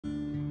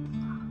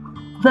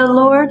The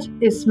Lord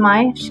is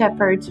my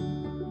shepherd.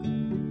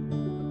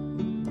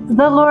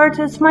 The Lord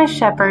is my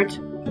shepherd.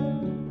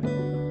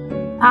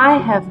 I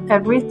have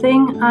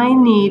everything I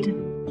need.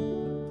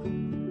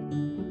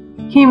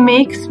 He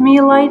makes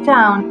me lie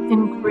down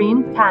in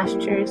green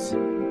pastures.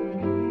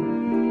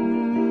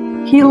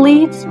 He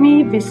leads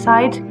me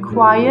beside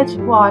quiet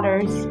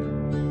waters.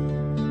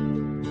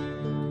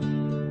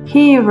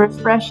 He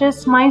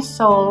refreshes my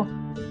soul.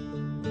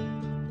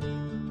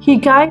 He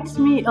guides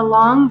me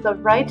along the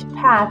right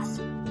paths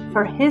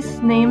for His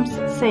name's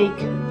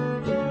sake.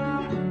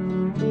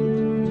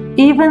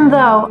 Even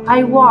though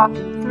I walk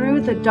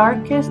through the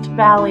darkest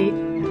valley,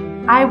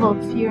 I will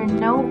fear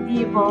no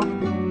evil.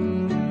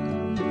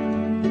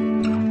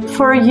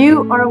 For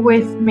you are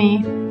with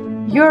me,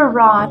 your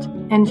rod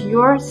and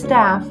your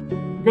staff,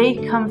 they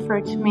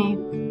comfort me.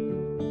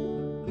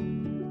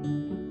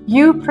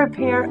 You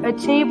prepare a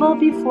table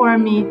before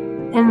me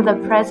in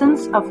the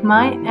presence of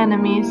my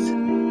enemies.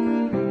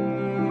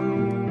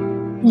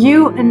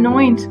 You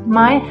anoint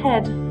my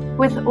head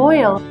with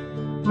oil,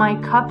 my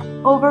cup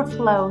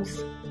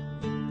overflows.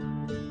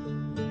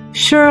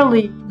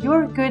 Surely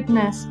your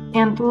goodness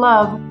and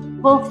love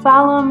will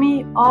follow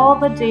me all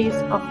the days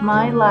of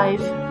my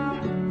life,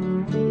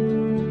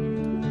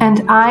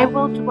 and I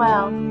will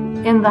dwell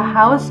in the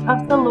house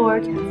of the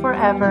Lord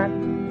forever.